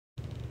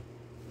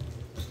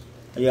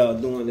How y'all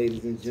doing,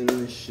 ladies and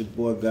gentlemen? It's your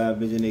boy God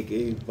Vision,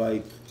 aka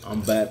Bike.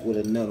 I'm back with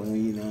another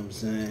one, you know what I'm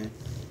saying?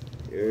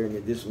 You heard me?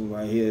 This one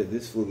right here,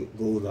 this one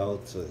goes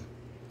out to,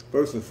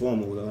 first and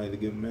foremost, I'd like to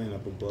give man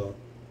up above.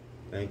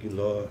 Thank you,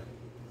 Lord,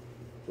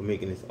 for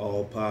making this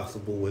all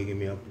possible, waking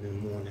me up in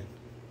the morning.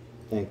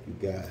 Thank you,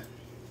 God.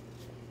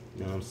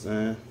 You know what I'm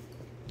saying?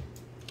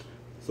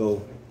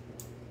 So,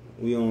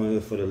 we on here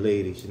for the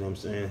ladies, you know what I'm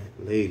saying?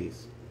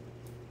 Ladies,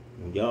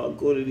 when y'all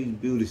go to these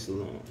beauty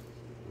salons,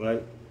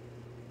 right?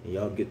 And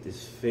y'all get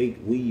this fake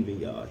weave in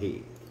y'all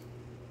head.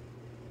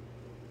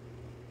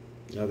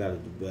 Y'all gotta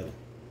do better.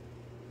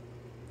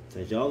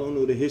 Since y'all don't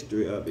know the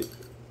history of it,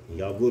 and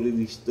y'all go to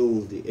these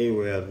stores, the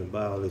Arabs, and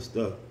buy all this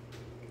stuff,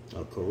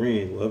 or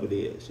Korean, whatever it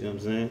is, you know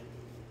what I'm saying?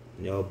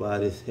 And y'all buy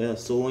this hair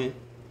sewing,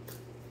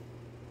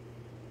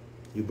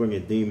 you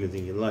bringing demons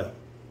in your life.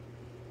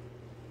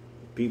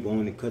 People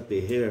only cut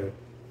their hair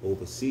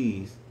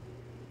overseas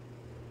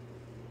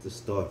to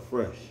start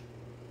fresh.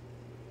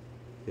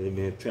 They've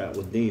been trapped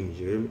with demons,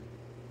 you hear me?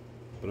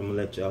 But I'm gonna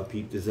let y'all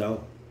peep this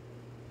out.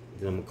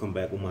 Then I'm gonna come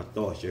back with my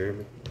thoughts, you hear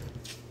me?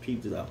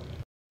 Peep this out.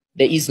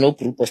 There is no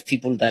group of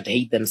people that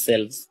hate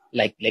themselves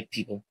like black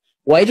people.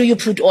 Why do you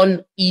put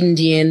on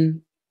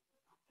Indian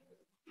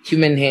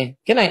human hair?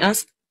 Can I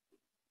ask?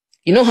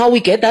 You know how we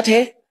get that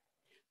hair?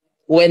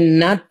 When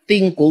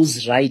nothing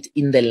goes right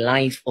in the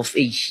life of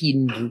a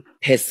Hindu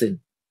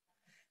person,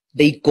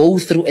 they go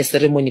through a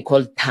ceremony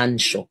called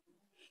Tansho,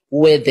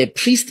 where the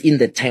priest in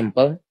the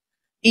temple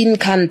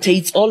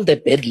incantates all the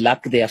bad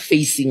luck they are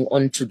facing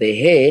onto the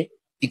hair,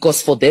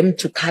 because for them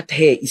to cut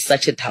hair is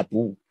such a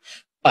taboo.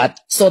 But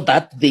so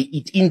that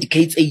it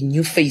indicates a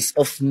new phase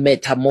of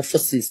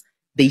metamorphosis,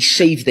 they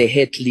shave their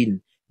hair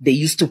clean. They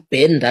used to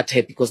burn that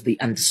hair because they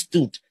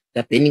understood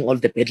they're burning all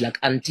the bad luck,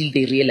 until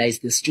they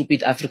realized the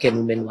stupid African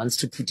woman wants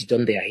to put it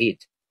on their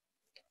head.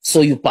 So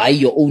you buy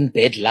your own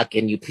bad luck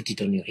and you put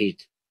it on your head.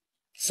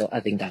 So I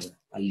think I'll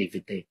leave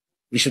it there.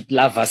 We should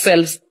love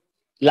ourselves.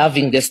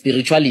 Loving the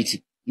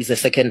spirituality is a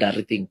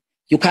secondary thing.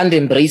 You can't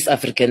embrace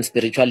African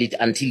spirituality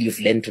until you've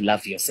learned to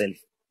love yourself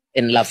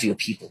and love your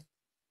people.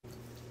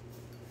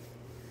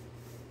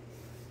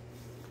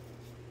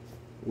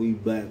 We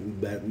back. You know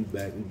what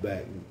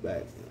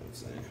I'm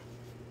saying?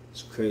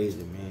 It's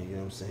crazy, man, you know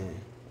what I'm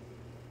saying?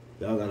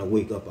 Y'all gotta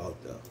wake up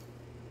out there.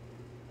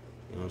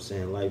 You know what I'm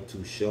saying? Life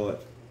too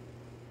short.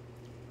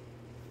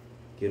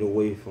 Get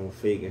away from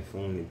fake and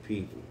phony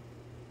people.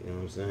 You know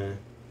what I'm saying?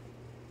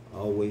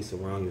 Always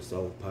surround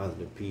yourself with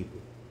positive people.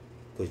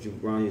 Because you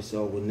surround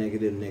yourself with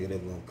negative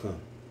gonna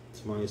come.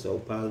 Surround yourself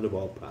with positive,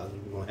 all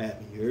positive gonna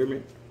happen. You hear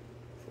me?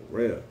 For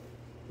real. You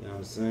know what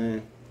I'm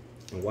saying?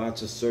 And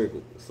watch a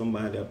circle.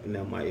 Somebody up in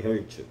there might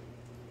hurt you.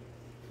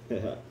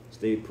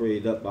 Stay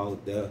prayed up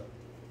out there.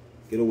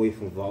 Get away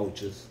from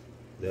vultures.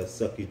 They'll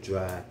suck you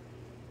dry.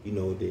 You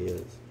know what it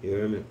is. You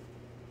hear me?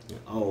 And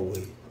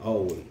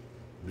always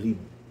be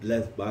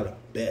blessed by the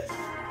best.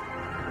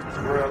 It's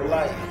real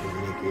life.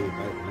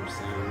 I'm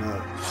saying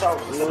that. Talk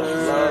to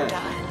them.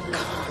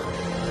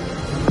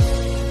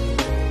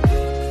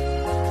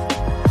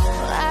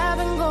 I've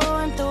been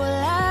going through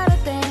a lot of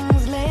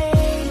things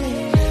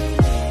lately,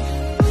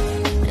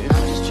 and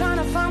I'm just trying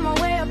to find my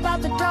way up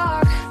out the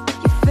dark.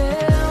 You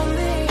feel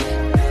me?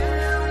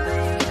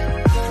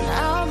 And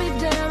I'll be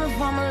damned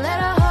if I'ma let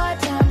a hard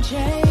time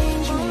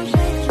change me.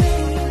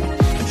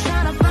 I'm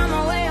trying to find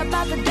my way up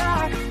out the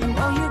dark. I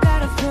know you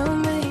gotta feel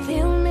me,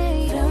 feel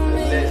me, feel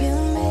me,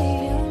 feel me,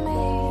 feel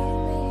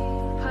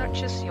me.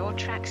 Purchase your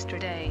tracks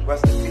today.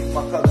 Rest in peace,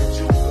 my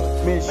cousin Juga.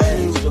 Man,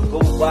 used to go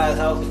to White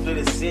House and fit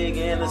a cig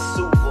and a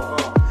super,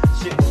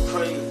 shit was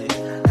crazy.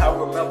 I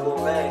remember,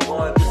 man,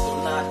 going to get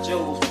some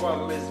nachos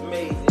from Miss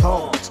Maisie.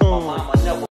 My mama